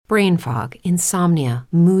brain fog,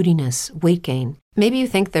 insomnia, moodiness, weight gain. Maybe you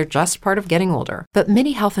think they're just part of getting older, but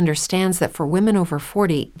MIDI Health understands that for women over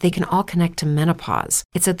 40, they can all connect to menopause.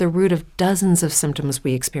 It's at the root of dozens of symptoms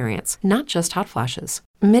we experience, not just hot flashes.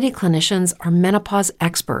 MIDI clinicians are menopause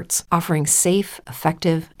experts, offering safe,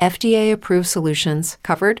 effective, FDA-approved solutions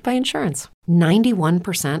covered by insurance. 91%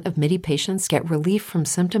 of MIDI patients get relief from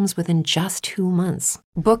symptoms within just 2 months.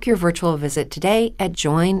 Book your virtual visit today at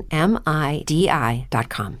joinmidi.com.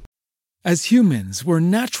 As humans, we're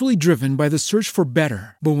naturally driven by the search for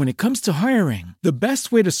better. But when it comes to hiring, the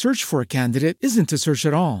best way to search for a candidate isn't to search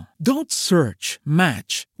at all. Don't search,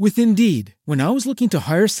 match with Indeed. When I was looking to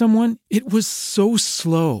hire someone, it was so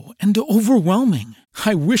slow and overwhelming.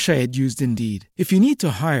 I wish I had used Indeed. If you need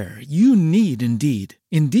to hire, you need Indeed.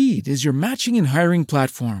 Indeed is your matching and hiring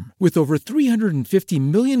platform with over 350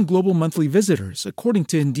 million global monthly visitors, according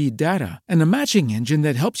to Indeed data, and a matching engine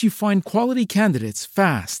that helps you find quality candidates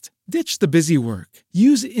fast. Ditch the busy work.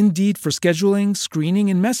 Use Indeed for scheduling, screening,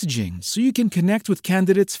 and messaging so you can connect with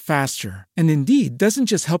candidates faster. And Indeed doesn't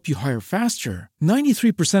just help you hire faster.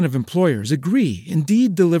 93% of employers agree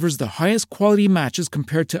Indeed delivers the highest quality matches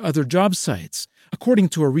compared to other job sites, according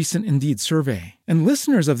to a recent Indeed survey. And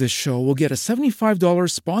listeners of this show will get a $75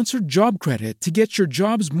 sponsored job credit to get your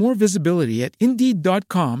jobs more visibility at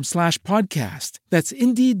Indeed.com/podcast. That's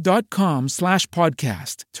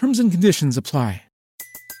Indeed.com/podcast. Terms and conditions apply.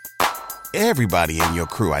 Everybody in your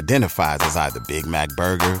crew identifies as either Big Mac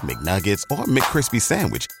Burger, McNuggets, or McCrispy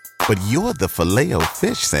Sandwich. But you're the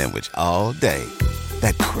Filet-O-Fish Sandwich all day.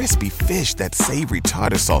 That crispy fish, that savory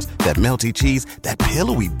tartar sauce, that melty cheese, that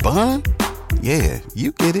pillowy bun. Yeah,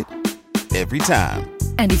 you get it. Every time.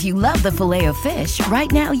 And if you love the Filet-O-Fish, right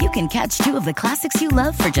now you can catch 2 of the classics you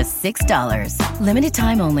love for just $6. Limited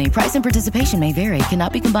time only. Price and participation may vary.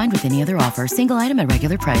 Cannot be combined with any other offer. Single item at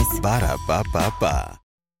regular price. Ba-da-ba-ba-ba.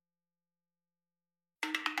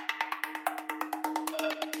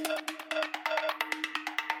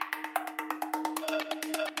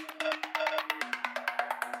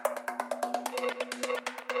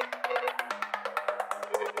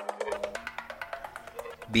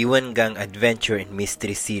 B1 Gang Adventure and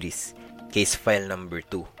Mystery Series, Case File Number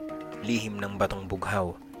 2, Lihim ng Batong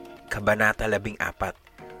Bughaw, Kabanata 14,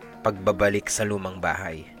 Pagbabalik sa Lumang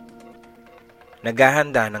Bahay.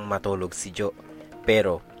 Naghahanda ng matulog si Jo,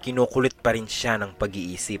 pero kinukulit pa rin siya ng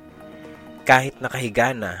pag-iisip. Kahit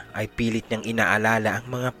nakahiga na, ay pilit niyang inaalala ang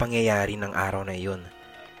mga pangyayari ng araw na iyon.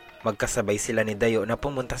 Magkasabay sila ni Dayo na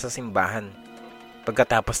pumunta sa simbahan.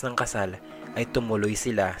 Pagkatapos ng kasal, ay tumuloy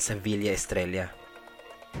sila sa Villa Estrella.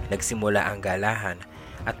 Nagsimula ang galahan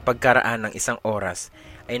at pagkaraan ng 1 oras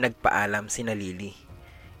ay nagpaalam si Lily.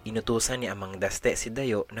 Inutusan ni Amang Daste si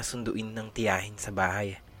Dayo na sunduin ng tiyahin sa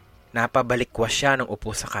bahay. Napabalikwas siya ng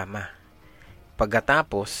upo sa kama.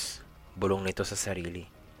 Pagkatapos, bulong nito sa sarili,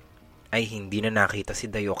 ay hindi na nakita si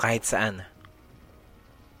Dayo kahit saan.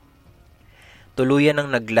 Tuluyan ang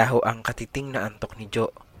naglaho ang katiting na antok ni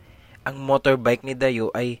Jo. Ang motorbike ni Dayo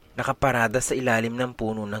ay nakaparada sa ilalim ng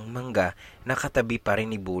puno ng mangga na katabi pa rin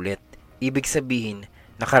ni Bullet. Ibig sabihin,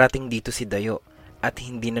 nakarating dito si Dayo at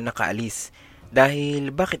hindi na nakaalis dahil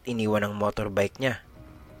bakit iniwan ang motorbike niya?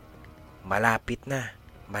 Malapit na,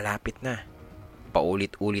 malapit na.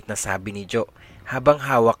 Paulit-ulit na sabi ni Jo habang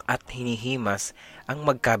hawak at hinihimas ang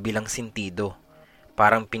magkabilang sentido.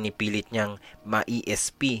 Parang pinipilit niyang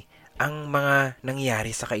ma-ESP ang mga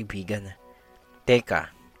nangyari sa kaibigan.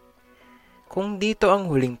 Teka, kung dito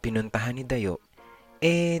ang huling pinuntahan ni Dayo,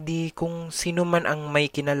 di kung sino man ang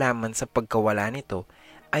may kinalaman sa pagkawala nito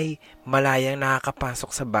ay malayang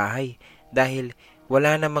nakakapasok sa bahay dahil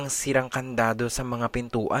wala namang sirang kandado sa mga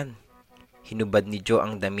pintuan. Hinubad ni Jo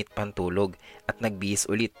ang damit pantulog at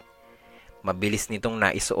nagbihis ulit. Mabilis nitong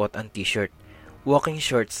naisuot ang t-shirt, walking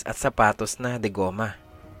shorts at sapatos na de goma.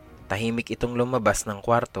 Tahimik itong lumabas ng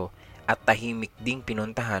kwarto at tahimik ding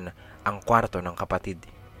pinuntahan ang kwarto ng kapatid.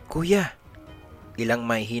 Kuya! Ilang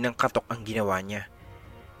mahihinang katok ang ginawa niya.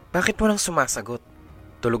 Bakit walang sumasagot?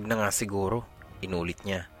 Tulog na nga siguro, inulit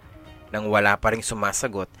niya. Nang wala pa ring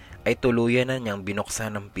sumasagot, ay tuluyan na niyang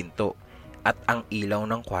binuksan ang pinto at ang ilaw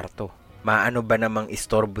ng kwarto. Maano ba namang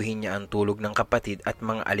istorbohin niya ang tulog ng kapatid at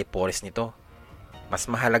mga alipores nito?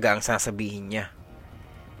 Mas mahalaga ang sasabihin niya.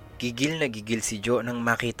 Gigil na gigil si Jo nang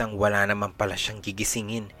makitang wala naman pala siyang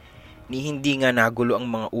gigisingin. Ni hindi nga nagulo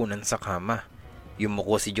ang mga unan sa kama.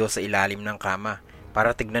 Yumuko si Jo sa ilalim ng kama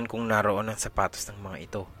para tignan kung naroon ang sapatos ng mga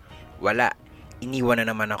ito. Wala, iniwan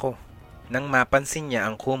na naman ako. Nang mapansin niya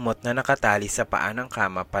ang kumot na nakatali sa paa ng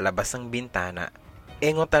kama palabas ng bintana,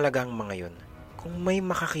 engo talaga ang mga yun. Kung may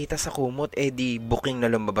makakita sa kumot, di booking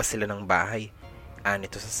na lumabas sila ng bahay.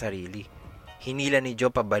 Anito sa sarili. Hinila ni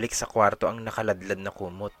Joe pabalik sa kwarto ang nakaladlad na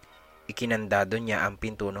kumot. Ikinandado niya ang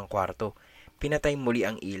pinto ng kwarto. Pinatay muli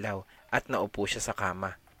ang ilaw at naupo siya sa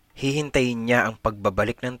kama. Hihintayin niya ang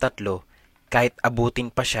pagbabalik ng tatlo kahit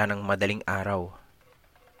abutin pa siya ng madaling araw.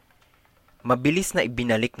 Mabilis na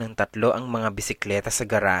ibinalik ng tatlo ang mga bisikleta sa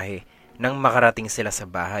garahe nang makarating sila sa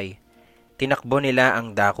bahay. Tinakbo nila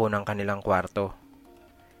ang dako ng kanilang kwarto.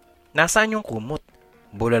 Nasaan yung kumot?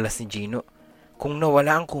 Bulalas ni Gino. Kung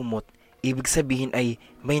nawala ang kumot, ibig sabihin ay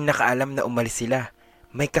may nakaalam na umalis sila.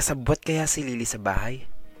 May kasabwat kaya si Lily sa bahay?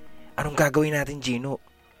 Anong gagawin natin, Gino?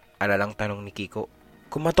 Alalang tanong ni Kiko.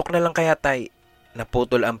 Kumatok na lang kaya tay.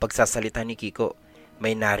 Naputol ang pagsasalita ni Kiko.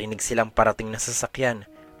 May narinig silang parating na sasakyan.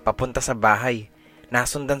 Papunta sa bahay.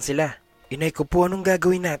 Nasundan sila. Inay ko po, anong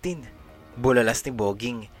gagawin natin? Bulalas ni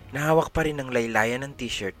Boging. Nahawak pa rin ng laylayan ng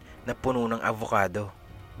t-shirt na puno ng avocado.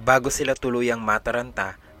 Bago sila tuluyang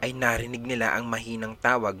mataranta, ay narinig nila ang mahinang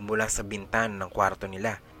tawag mula sa bintana ng kwarto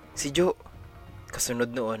nila. Si Joe.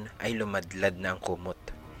 Kasunod noon ay lumadlad na ang kumot.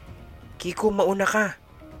 Kiko, mauna ka.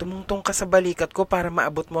 Tumungtong ka sa balikat ko para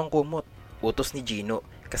maabot mo ang kumot. Utos ni Gino,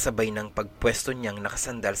 kasabay ng pagpwesto niyang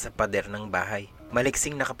nakasandal sa pader ng bahay.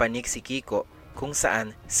 Maliksing nakapanik si Kiko kung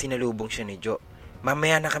saan sinalubong siya ni Joe.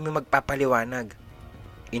 Mamaya na kami magpapaliwanag.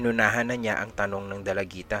 Inunahan na niya ang tanong ng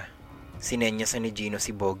dalagita. Sinenyasan ni Gino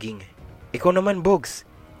si Boging. Ikaw naman, Bogs.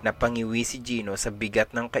 Napangiwi si Gino sa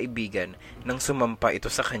bigat ng kaibigan nang sumampa ito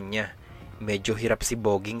sa kanya. Medyo hirap si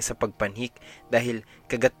Boging sa pagpanhik dahil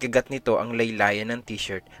kagat-kagat nito ang laylayan ng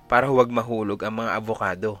t-shirt para huwag mahulog ang mga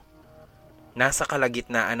avocado. Nasa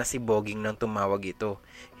kalagitnaan na si Boging nang tumawag ito.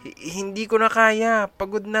 Hindi ko na kaya,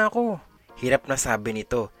 pagod na ako. Hirap na sabi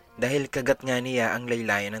nito dahil kagat nga niya ang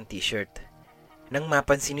laylayan ng t-shirt. Nang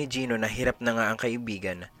mapansin ni Gino na hirap na nga ang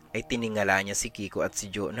kaibigan, ay tiningala niya si Kiko at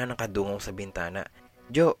si Joe na nakadungong sa bintana.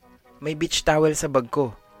 Joe, may beach towel sa bag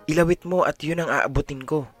ko. Ilawit mo at yun ang aabutin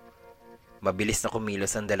ko. Mabilis na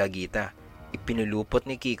kumilos ang dalagita. Ipinulupot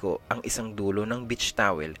ni Kiko ang isang dulo ng beach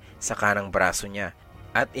towel sa kanang braso niya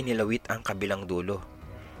at inilawit ang kabilang dulo.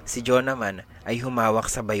 Si Joe naman ay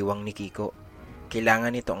humawak sa baywang ni Kiko.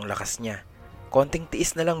 Kailangan nito ang lakas niya. Konting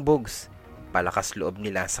tiis na lang, Bogs. Palakas loob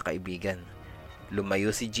nila sa kaibigan.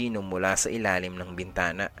 Lumayo si Gino mula sa ilalim ng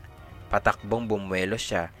bintana. Patakbong bumuelo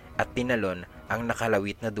siya at tinalon ang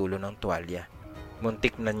nakalawit na dulo ng tuwalya.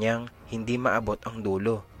 Muntik na niyang hindi maabot ang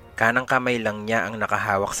dulo. Kanang kamay lang niya ang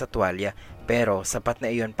nakahawak sa tuwalya pero sapat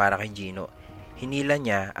na iyon para kay Gino. Hinila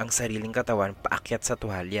niya ang sariling katawan paakyat sa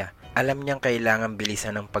tuwalya. Alam niyang kailangan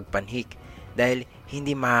bilisan ng pagpanhik dahil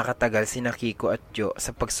hindi makakatagal sina Kiko at Joe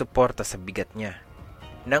sa pagsuporta sa bigat niya.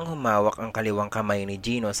 Nang humawak ang kaliwang kamay ni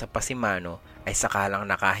Gino sa pasimano ay sakalang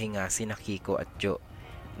nakahinga sina Kiko at Joe.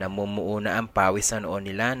 Namumuo na ang pawis sa noon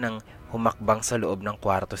nila nang humakbang sa loob ng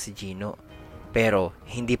kwarto si Gino. Pero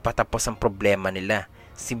hindi pa tapos ang problema nila.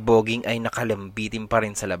 Si Boging ay nakalambitin pa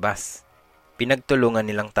rin sa labas. Pinagtulungan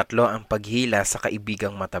nilang tatlo ang paghila sa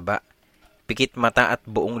kaibigang mataba. Pikit mata at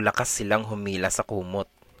buong lakas silang humila sa kumot.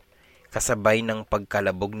 Kasabay ng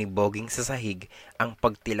pagkalabog ni Boging sa sahig ang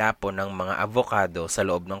pagtilapo ng mga avocado sa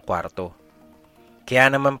loob ng kwarto.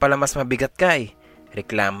 Kaya naman pala mas mabigat ka eh,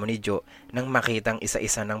 reklamo ni Joe nang makitang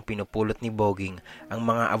isa-isa ng pinupulot ni Boging ang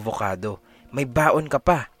mga avocado. May baon ka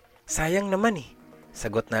pa, sayang naman eh,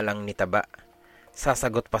 sagot na lang ni Taba.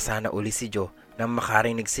 Sasagot pa sana uli si Joe nang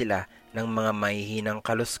makarinig sila ng mga mahihinang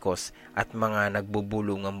kaluskos at mga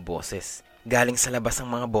nagbubulungang boses. Galing sa labas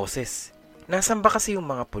ang mga boses. Nasaan ba kasi yung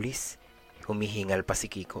mga pulis? Humihingal pa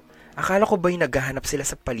si Kiko. Akala ko ba'y naghahanap sila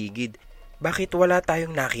sa paligid? Bakit wala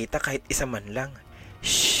tayong nakita kahit isa man lang?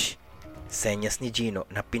 Shhh! Senyas ni Gino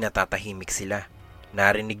na pinatatahimik sila.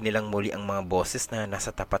 Narinig nilang muli ang mga boses na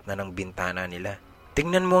nasa tapat na ng bintana nila.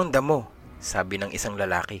 Tingnan mo ang damo, sabi ng isang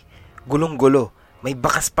lalaki. Gulong-gulo, may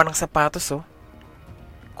bakas pa ng sapatos oh.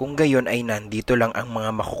 Kung gayon ay nandito lang ang mga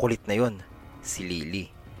makukulit na yon, si Lily.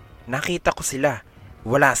 Nakita ko sila,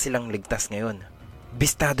 wala silang ligtas ngayon.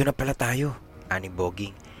 Bistado na pala tayo, ani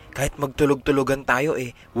Boging. Kahit magtulog-tulugan tayo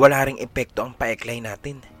wala ring epekto ang paeklay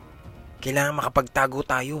natin. Kailangan makapagtago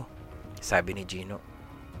tayo, sabi ni Gino.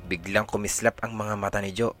 Biglang kumislap ang mga mata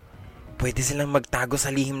ni Joe. Pwede silang magtago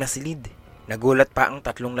sa lihim na silid. Nagulat pa ang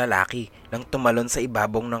tatlong lalaki nang tumalon sa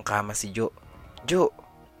ibabong ng kama si Joe. Joe,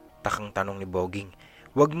 takang tanong ni Boging,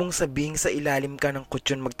 wag mong sabihing sa ilalim ka ng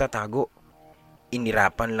kutsyon magtatago.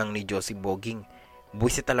 Inirapan lang ni Joe si Boging.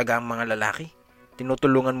 Buwisit talaga ang mga lalaki.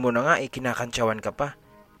 Tinutulungan mo na nga kinakantsawan ka pa.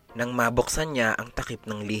 Nang mabuksan niya ang takip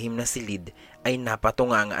ng lihim na silid ay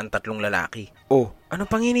napatunga ang tatlong lalaki. Oh, ano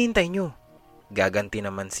pang hinihintay nyo? Gaganti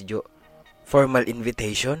naman si Joe. Formal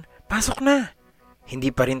invitation? Pasok na! Hindi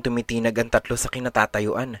pa rin tumitinag ang tatlo sa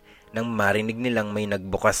kinatatayuan nang marinig nilang may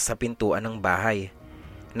nagbukas sa pintuan ng bahay.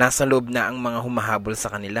 Nasa loob na ang mga humahabol sa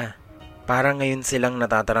kanila. Para ngayon silang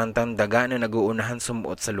natatarantang daga na naguunahan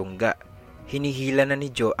sumuot sa lungga. Hinihila na ni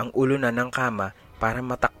Joe ang ulo na ng kama para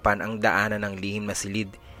matakpan ang daanan ng lihim na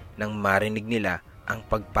silid nang marinig nila ang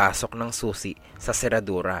pagpasok ng susi sa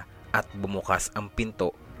seradura at bumukas ang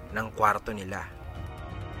pinto ng kwarto nila.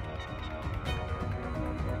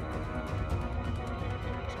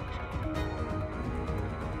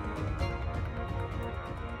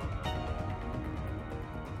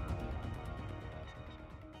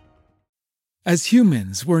 As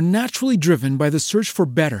humans, we're naturally driven by the search for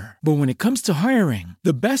better. But when it comes to hiring,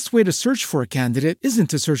 the best way to search for a candidate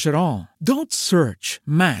isn't to search at all. Don't search,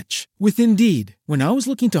 match with Indeed. When I was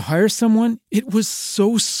looking to hire someone, it was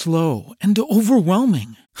so slow and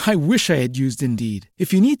overwhelming. I wish I had used Indeed.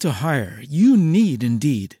 If you need to hire, you need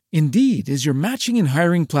Indeed. Indeed is your matching and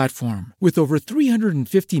hiring platform with over 350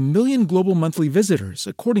 million global monthly visitors,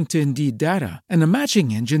 according to Indeed data, and a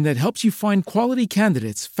matching engine that helps you find quality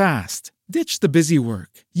candidates fast. Ditch the busy work.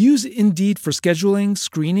 Use Indeed for scheduling,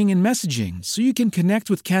 screening, and messaging so you can connect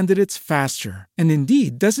with candidates faster. And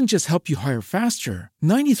Indeed doesn't just help you hire faster.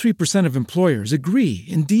 93% of employers agree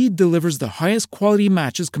Indeed delivers the highest quality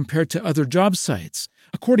matches compared to other job sites,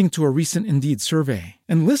 according to a recent Indeed survey.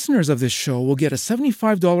 And listeners of this show will get a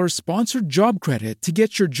 $75 sponsored job credit to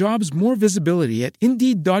get your jobs more visibility at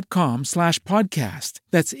Indeed.com/podcast.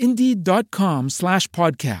 That's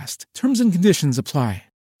Indeed.com/podcast. Terms and conditions apply.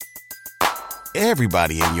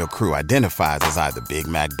 Everybody in your crew identifies as either Big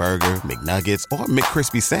Mac Burger, McNuggets, or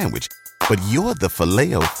McCrispy Sandwich. But you're the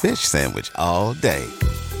Filet-O-Fish Sandwich all day.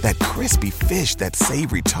 That crispy fish, that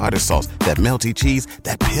savory tartar sauce, that melty cheese,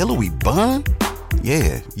 that pillowy bun.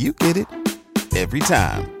 Yeah, you get it. Every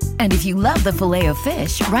time. And if you love the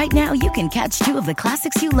Filet-O-Fish, right now you can catch two of the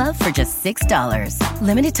classics you love for just $6.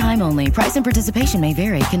 Limited time only. Price and participation may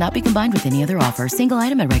vary. Cannot be combined with any other offer. Single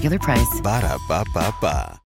item at regular price. Ba-da-ba-ba-ba.